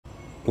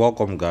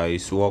Welcome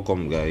guys. In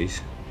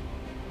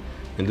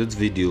this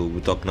video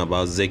we're talking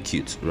about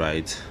Zircuit,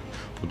 right?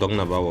 We're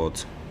talking about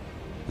what?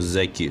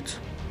 Zircuit.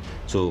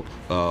 So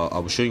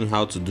I'll be showing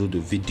how to do the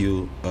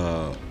video.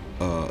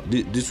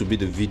 This will be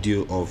the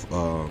video of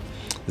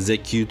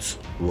Zircuit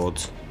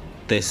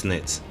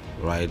Testnet,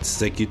 right?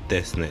 Zircuit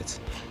Testnet.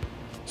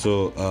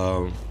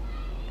 So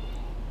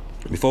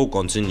before we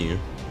continue,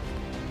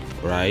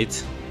 right?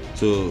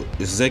 So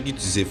Zircuit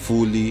is a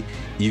fully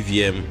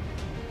EVM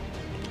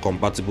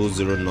compatible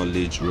zero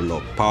knowledge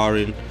rollup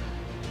powering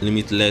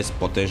limitless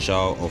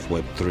potential of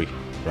Web3,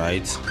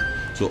 right?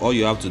 So all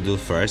you have to do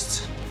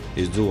first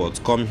is do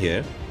what? Come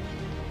here,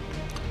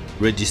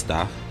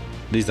 register.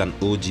 This is an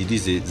OG,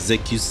 this is a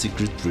Zircuit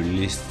secret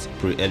release,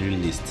 pre-early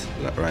list,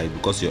 right?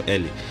 Because you're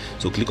early.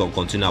 So click on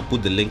continue. I'll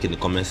put the link in the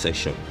comment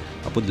section.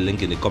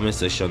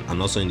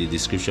 And also in the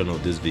description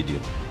of this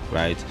video,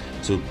 right?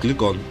 So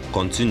click on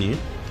continue.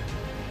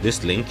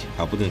 This link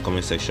I'll put in the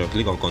comment section.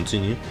 Click on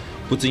continue,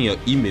 put in your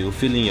email,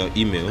 fill in your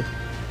email,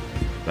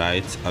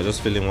 right? I'll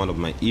just fill in one of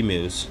my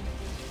emails,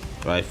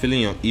 right? Fill in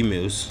your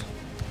emails,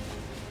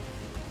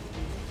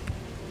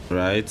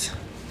 right?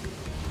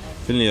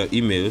 Fill in your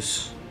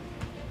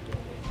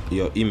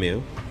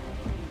email,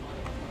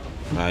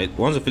 right?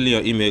 Once you fill in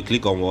your email,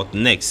 click on what?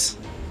 Next,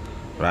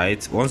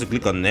 right? Once you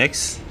click on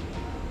next,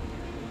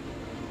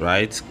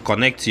 right?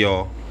 Connect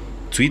your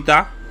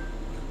Twitter,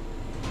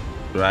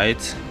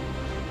 right?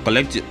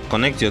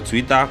 Connect your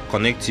Twitter,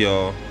 connect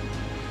your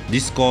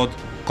Discord,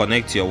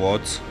 connect your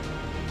what?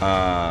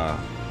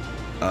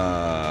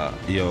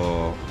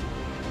 Your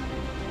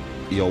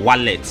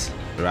wallet,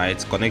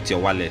 right? Connect your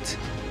wallet,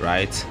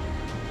 right?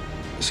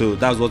 So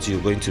that's what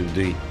you're going to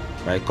do,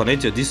 right?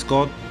 Connect your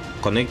Discord,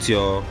 connect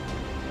your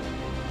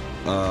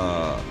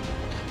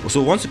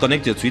so once you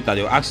connect your Twitter,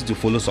 they'll ask you to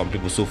follow some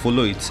people, so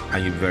follow it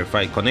and you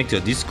verify. Connect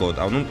your Discord.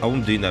 I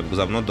won't do that because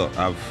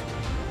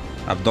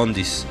I've done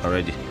this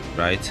already,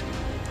 right?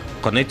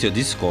 Connect your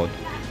Discord,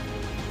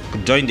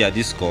 join their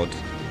Discord,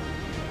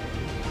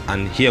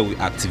 and here we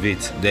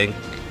activate. Then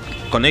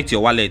connect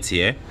your wallet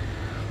here.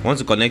 Once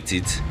you connect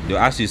it, they'll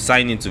ask you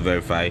sign in to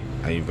verify,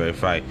 and you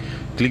verify.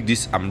 Click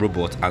this I'm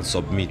robot and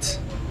submit,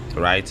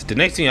 right? The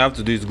next thing you have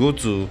to do is go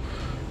to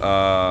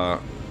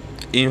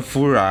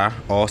Infura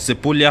or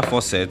Sepolia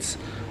Faucet,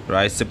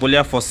 right?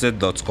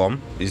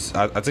 SepoliaFaucet.com is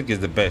I think is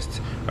the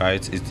best,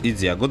 right? It's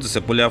easier. Go to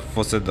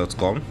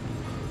SepoliaFaucet.com,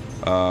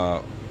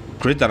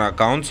 create an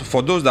account.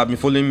 For those that have been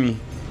following me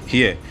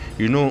here,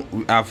 you know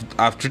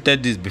I've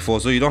treated this before,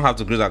 so you don't have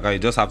to create an account, you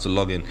just have to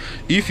log in.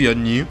 If you're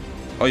new,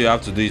 all you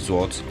have to do is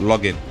what?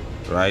 Log in,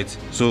 right?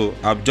 So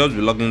I've just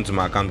been logging into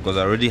my account because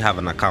I already have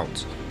an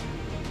account.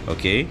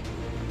 Okay,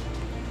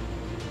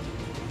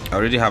 I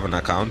already have an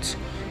account,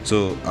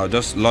 so I'll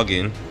just log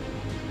in,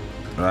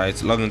 right?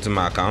 Log into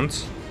my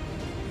account,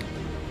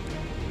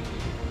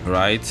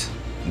 right?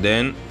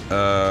 Then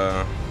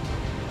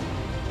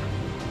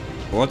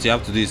what you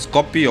have to do is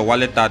copy your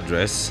wallet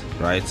address,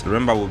 right?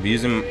 Remember, we'll be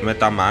using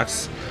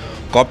MetaMask.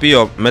 Copy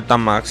your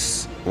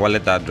MetaMask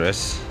wallet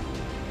address,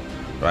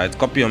 right?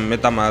 Copy your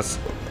MetaMask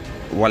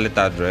wallet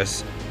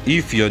address.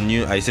 If you're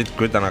new, I said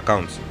create an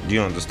account. Do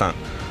you understand?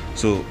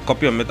 So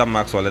copy your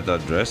MetaMask wallet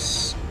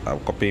address. I'll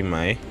copy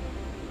my,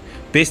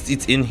 paste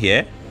it in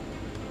here,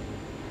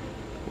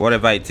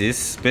 whatever it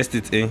is, paste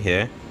it in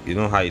here. You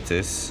know how it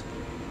is,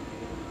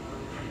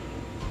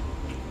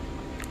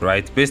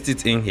 right? Paste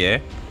it in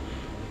here,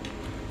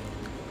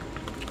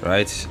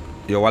 right?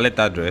 Your wallet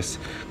address.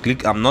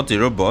 Click I'm not a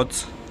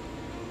robot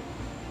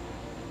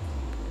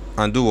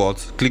and do what?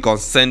 Click on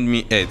send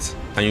me it,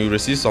 and you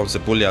receive some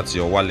Sepolia to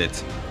your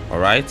wallet. All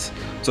right,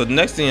 so the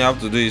next thing you have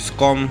to do is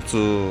come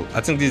to,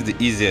 I think this is the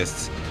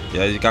easiest.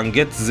 Yeah, you can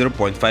get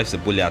 0.5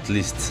 Sepolia at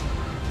least,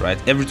 right?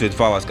 Every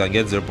 24 hours can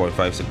get 0.5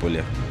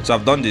 Sepolia. So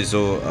I've done this.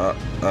 So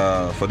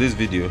for this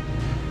video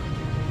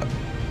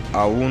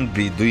I won't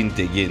be doing it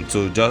again,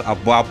 so just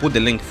I'll put the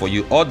link for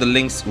you. All the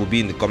links will be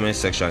in the comment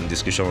section and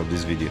description of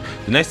this video.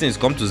 The next thing is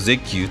come to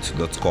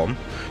Zircuit.com,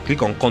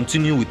 click on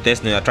continue with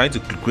testnet. We are trying to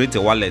create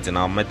a wallet in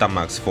our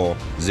MetaMask for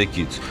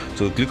Zircuit,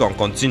 so click on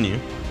continue,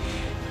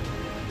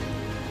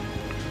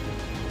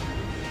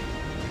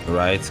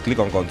 right? Click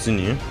on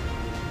continue,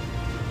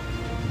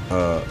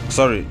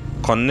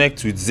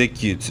 connect with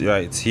Zircuit,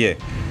 right here.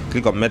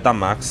 Click on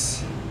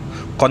MetaMask,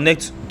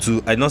 connect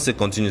to, I don't say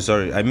continue,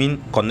 sorry, I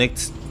mean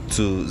connect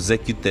to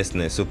Zircuit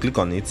Testnet. So click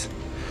on it.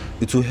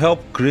 It will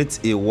help create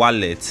a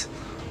wallet.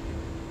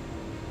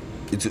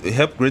 It will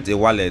help create a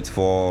wallet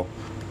for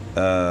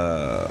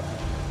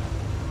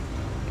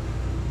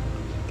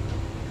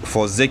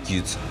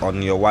Zircuit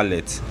on your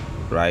wallet,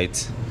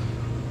 right?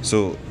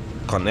 So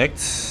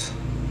connect.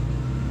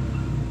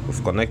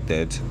 We've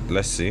connected.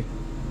 Let's see.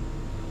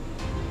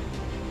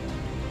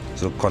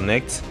 So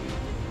connect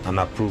and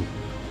approve.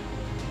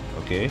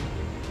 Okay.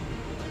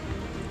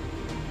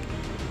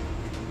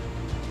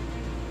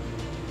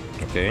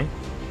 Okay,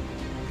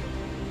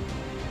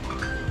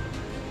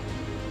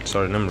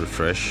 sorry, let me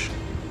refresh.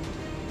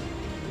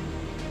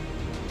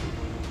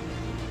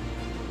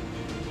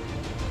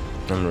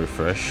 Let me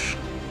refresh.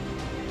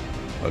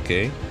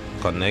 Okay,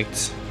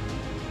 connect.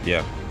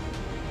 Yeah,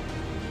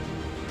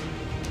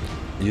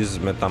 use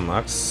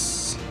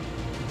MetaMask,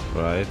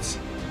 right?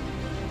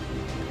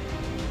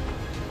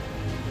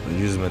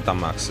 Use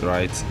MetaMask,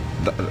 right?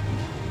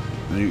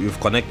 You've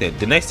connected.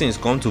 The next thing is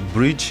come to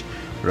bridge,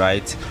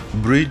 right?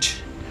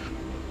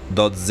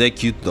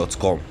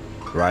 bridge.zircuit.com,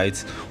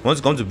 right? Once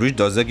you come to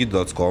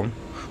bridge.zircuit.com,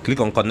 click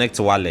on connect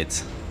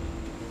wallet.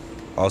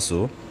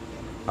 Also,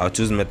 I'll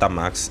choose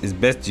MetaMask. It's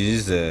best to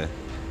use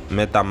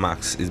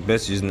MetaMask. It's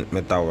best to use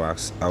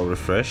MetaMask. I'll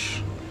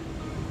refresh.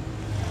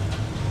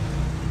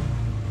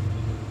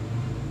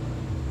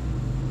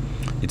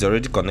 It's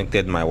already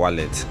connected my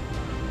wallet,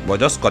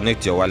 but just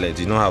connect your wallet.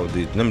 You know how to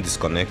do it. Let me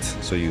disconnect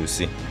so you will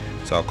see.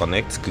 So I'll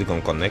connect. Click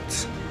on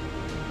connect.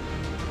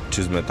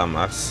 Choose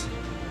MetaMask,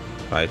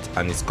 right?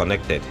 And it's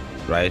connected,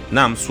 right?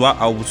 Now I'm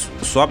I'll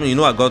swap. You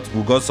know, we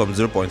got some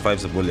 0.5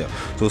 Sepolia.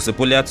 So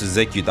Sepolia to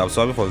Zircuit. I'm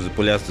swapping from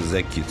Sepolia to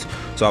Zircuit.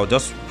 So I'll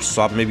just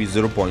swap maybe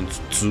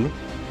 0.2.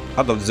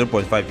 Out of the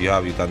 0.5 you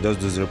have, you can just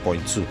do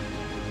 0.2,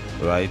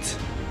 right?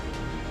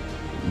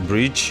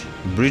 Bridge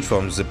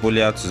from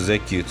Sepolia to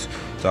Zircuit.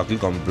 So I'll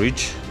click on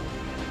bridge.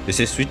 They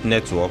say switch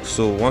network.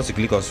 So once you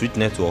click on switch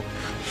network,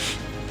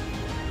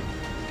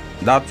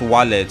 that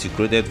wallet you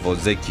created for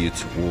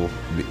Zircuit will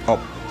be up.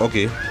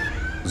 Okay,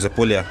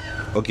 Sepolia.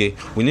 Okay,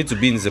 we need to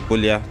be in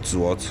Sepolia to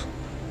what?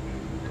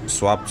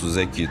 Swap to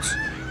Zircuit.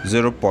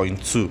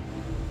 0.2.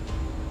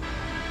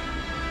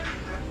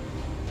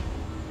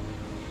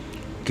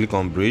 Click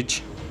on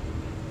bridge,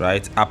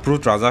 right?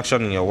 Approve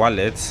transaction in your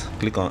wallet.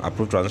 Click on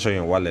approve transaction in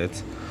your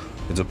wallet.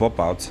 It will pop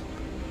out.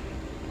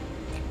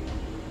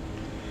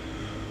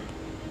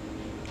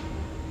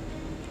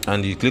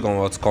 And you click on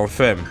what?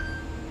 Confirm,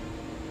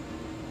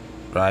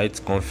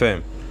 right?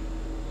 Confirm.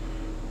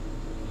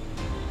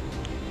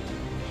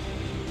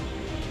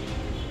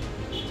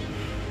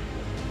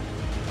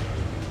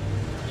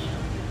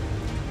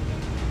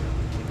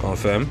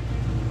 Confirm,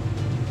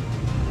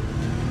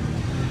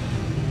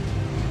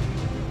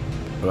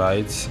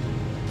 right?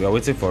 We are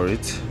waiting for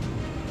it.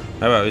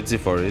 Now we are waiting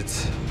for it.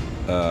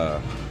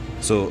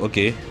 So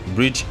okay,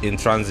 bridge in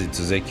transit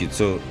to Zircuit.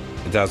 So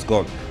it has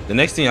gone. The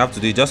next thing you have to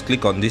do is just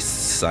click on this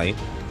sign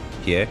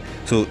here.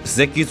 So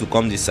Zircuit will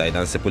come this side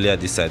and Sepolia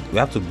this side. We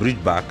have to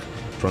bridge back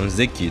from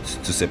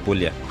Zircuit to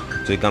Sepolia.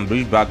 So you can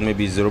bridge back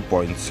maybe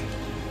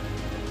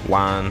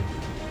 0.1,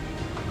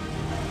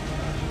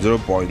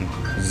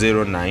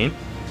 0.09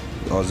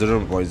 or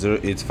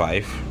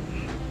 0.085.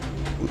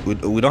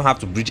 We don't have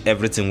to bridge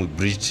everything we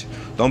bridged.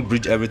 Don't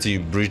bridge everything you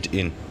bridged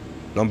in.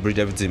 Don't bridge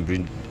everything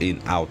bridged in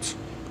out.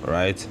 All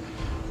right.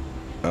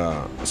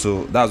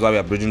 So that's why we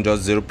are bridging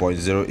just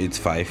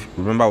 0.085.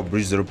 Remember, we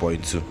bridge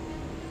 0.2.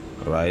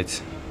 All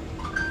right.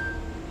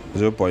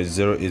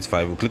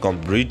 0.085. We click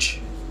on bridge.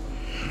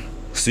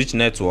 Switch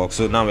network.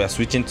 So now we are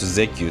switching to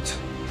Zircuit.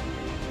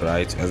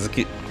 Right.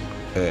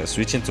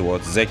 Switching to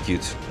what?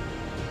 Zircuit.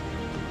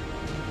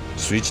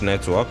 Switch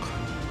network.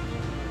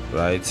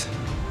 Right.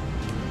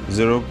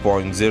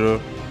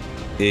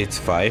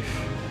 0.085.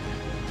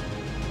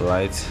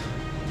 Right.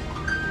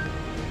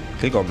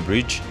 Click on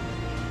bridge.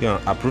 You know,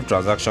 approve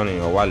transaction in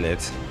your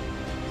wallet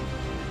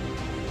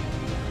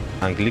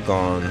and click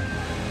on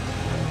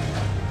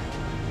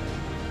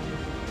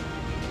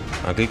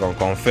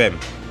confirm,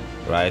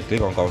 right?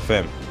 Click on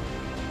confirm,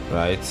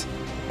 right?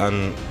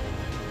 And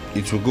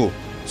it will go.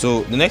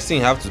 So the next thing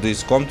you have to do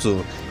is come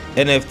to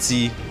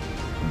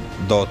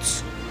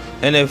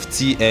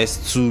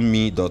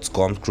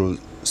nfts2me.com,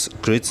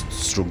 create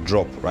stroke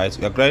drop, right?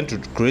 We are trying to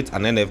create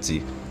an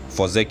NFT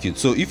for Zircuit.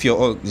 So if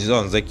you're on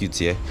Zircuit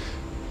here,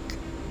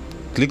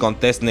 click on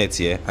testnet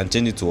here and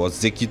change it towards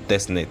Zircuit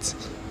Testnet,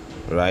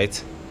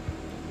 right?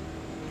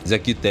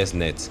 Zircuit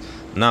Testnet.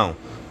 Now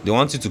they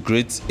want you to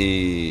create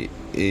an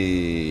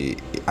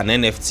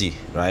NFT,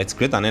 right?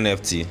 Create an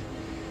NFT.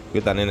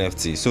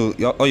 So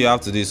all you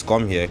have to do is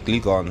come here,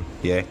 click on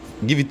here,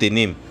 give it a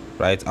name,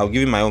 right? I'll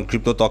give it my own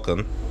crypto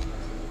token.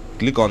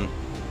 Click on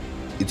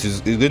it.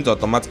 It's going to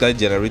automatically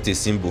generate a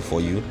symbol for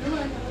you.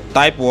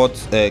 Type what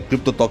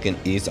crypto token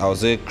is. I'll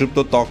say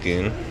crypto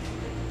token.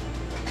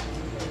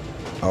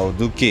 I'll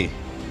do K,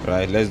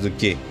 right? Let's do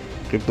K.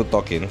 Crypto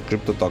token,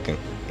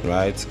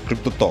 right?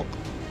 Crypto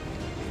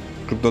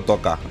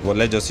talker. Well,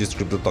 let's just use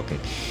crypto token.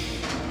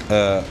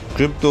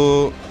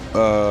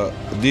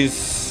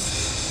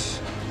 This,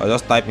 I'll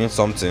just type in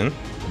something.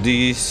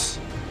 This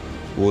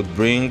would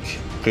bring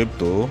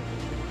crypto.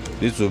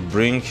 This will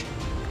bring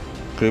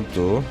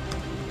crypto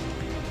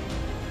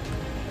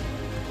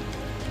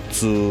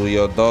to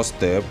your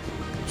doorstep.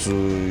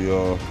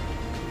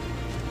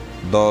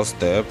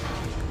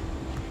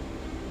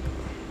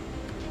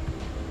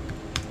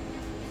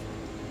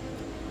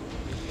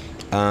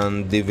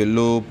 And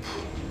develop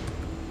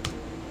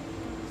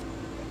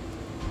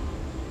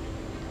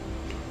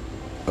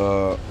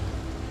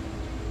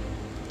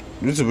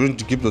this will bring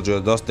to crypto to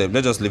your doorstep.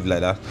 Let's just leave like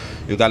that.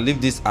 You can leave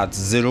this at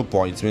 0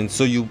 points.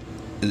 So you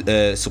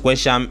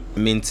sequential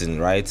minting,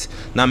 right?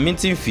 Now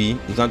minting fee,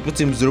 you can put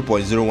in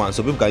 0.01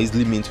 so people can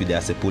easily mint with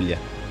their Sepolia,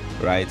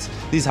 right?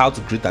 This is how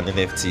to create an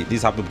NFT. This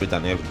is how to create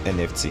an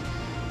NFT,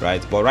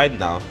 right? But right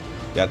now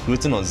we are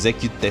creating on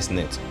Zircuit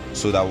Testnet,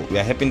 so that we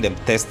are helping them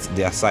test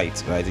their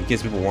site, right, in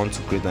case people want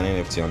to create an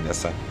NFT on their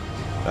site,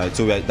 right?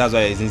 So that's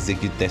why we're using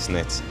Zircuit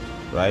Testnet,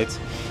 right?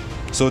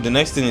 So the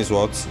next thing is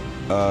what,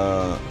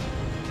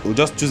 we'll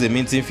just choose a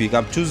minting fee. You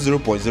can choose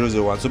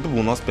 0.001, so people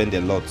will not spend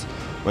a lot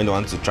when they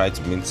want to try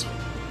to mint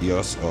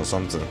yours or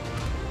something,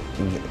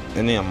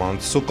 any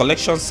amount. So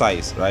collection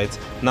size, right?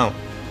 Now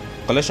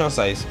collection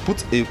size,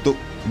 put a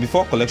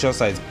before collection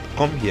size,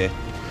 come here,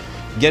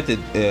 get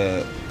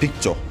a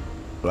picture,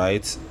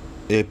 right?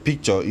 A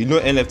picture. You know,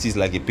 NFT is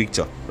like a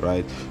picture,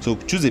 right? So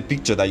choose a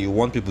picture that you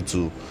want people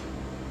to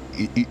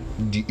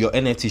your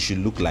NFT should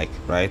look like,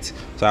 right?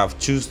 So I've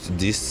chosen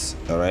this.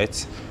 All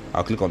right,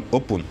 I'll click on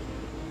open,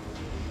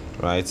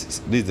 right?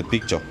 This is the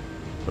picture,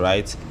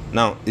 right?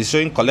 Now it's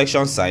showing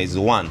collection size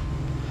 1.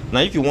 Now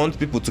if you want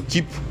people to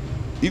keep,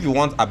 if you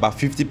want about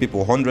 50 people,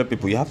 100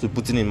 people, you have to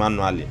put it in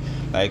manually.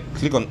 Like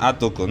click on add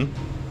token,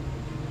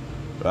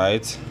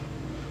 right?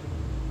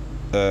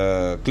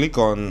 Click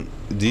on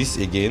this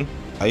again.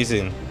 Are you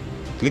saying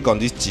click on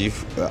this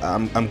chief?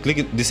 I'm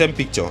clicking the same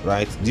picture,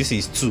 right? This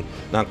is 2.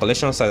 Now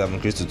collection size I've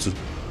increased to 2.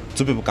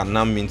 2 people can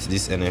now mint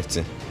this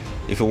NFT.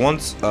 If you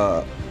want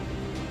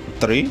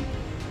 3,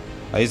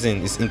 are you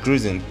saying it's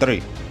increasing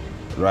 3,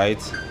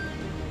 right?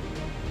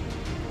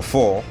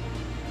 4,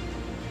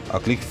 I'll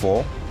click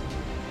 4.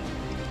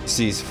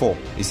 See, it's 4,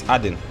 it's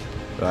adding,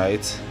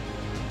 right?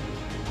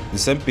 The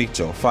same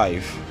picture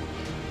 5,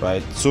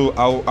 right? So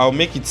I'll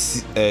make it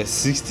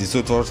 60,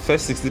 so for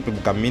first 60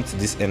 people can mint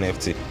this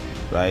NFT,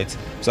 right?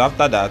 So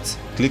after that,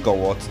 click on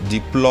what,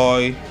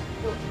 deploy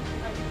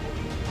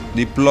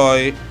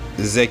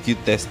Zircuit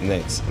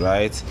Testnet,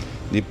 right?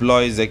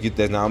 Deploy Zircuit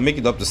Testnet. I'll make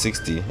it up to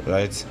 60,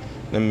 right?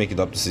 Let me make it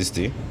up to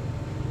 60.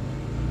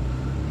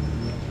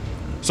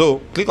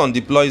 So click on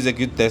deploy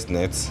Zircuit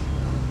Testnet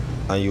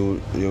and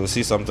you'll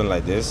see something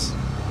like this,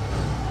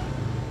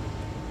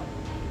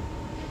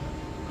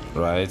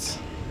 right?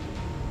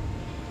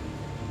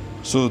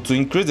 So to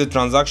increase the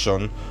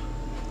transaction,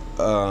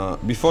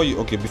 before we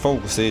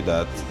say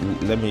that,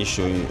 let me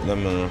show you.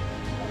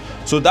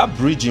 So that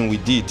bridging we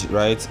did,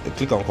 right?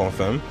 Click on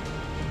confirm.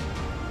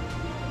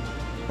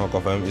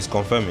 Confirm is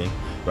confirming,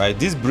 right?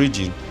 This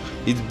bridging,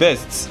 it's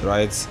best,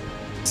 right?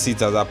 See,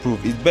 it as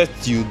approved. It's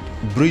best you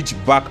bridge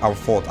back and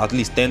forth at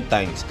least 10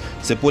 times.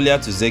 Sepolia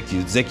to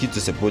Zircuit, Zircuit to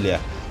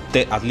Sepolia,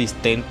 at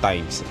least 10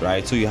 times,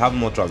 right? So you have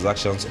more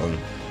transactions on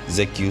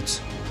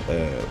Zircuit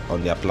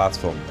on their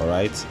platform. All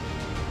right,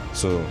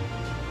 so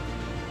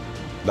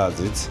that's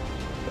it.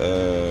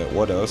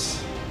 What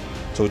else?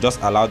 So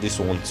just allow this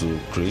one to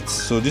create.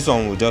 So this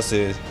one will just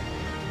say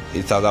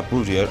it has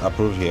approved here.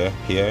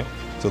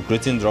 So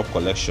creating drop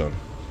collection,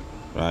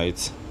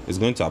 right? It's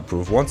going to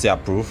approve. Once you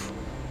approve,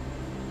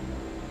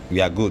 we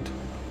are good,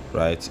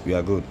 right? We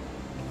are good.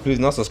 Please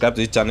not subscribe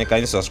to this channel. Can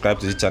you subscribe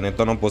to this channel?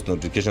 Turn on post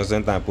notifications.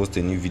 Anytime I post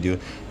a new video,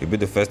 you'll be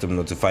the first to be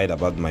notified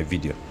about my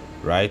video,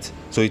 right?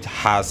 So it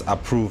has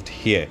approved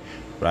here,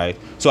 right?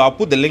 So I'll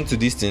put the link to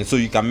this thing so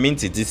you can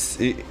mint it.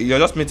 You're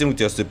just minting with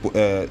your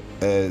Zircuit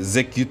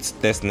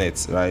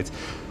Testnet, right?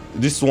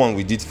 This one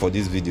we did for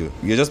this video.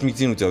 You're just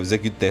minting with your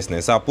Zircuit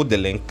Testnet. So I'll put the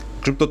link,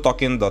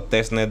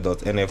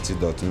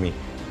 cryptotoken.testnet.nft.me,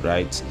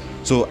 right?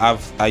 So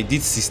I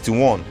did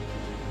 61.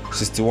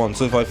 So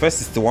for the first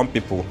 61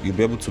 people, you'll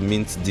be able to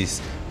mint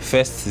this.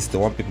 First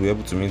 61 people, you're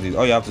able to mint this.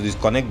 All you have to do is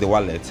connect the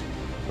wallet,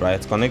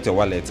 right? Connect your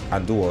wallet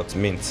and do what?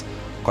 Mint.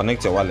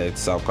 Connect your wallet.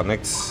 So I'll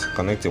connect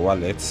your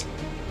wallet,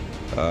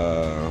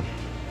 and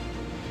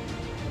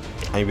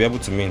you'll be able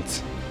to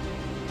mint,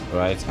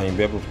 right? And you'll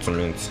be able to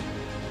mint.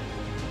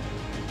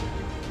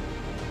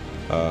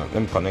 Let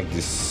me connect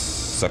this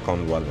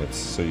second wallet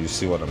so you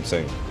see what I'm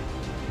saying,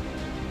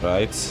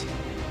 right?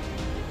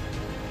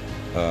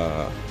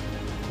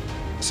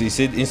 So you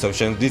said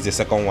insufficient. This is the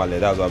second wallet,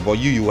 that's why. But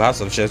you have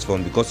sufficient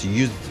funds because you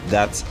used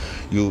that.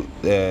 You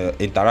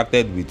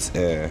interacted with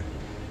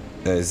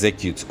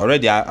Zircuit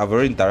already. I've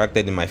already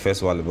interacted in my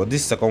first wallet, but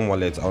this second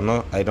wallet,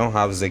 I don't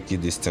have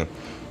Zircuit this thing.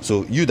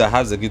 So you that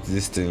have Zircuit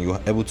this thing, you're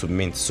able to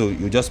mint. So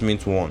you just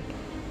mint one.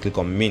 Click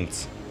on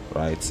mint,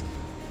 right?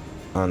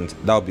 And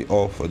that'll be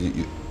all for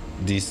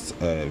this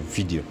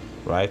video,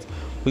 right?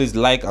 Please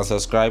like and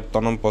subscribe.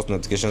 Turn on post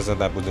notifications so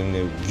that I put in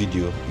a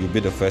video, you'll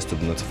be the first to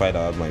be notified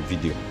about my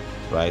video,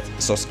 right?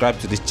 Subscribe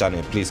to this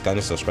channel, please. Can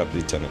you subscribe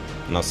to this channel?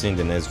 And I'll see you in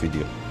the next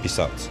video. Peace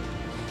out.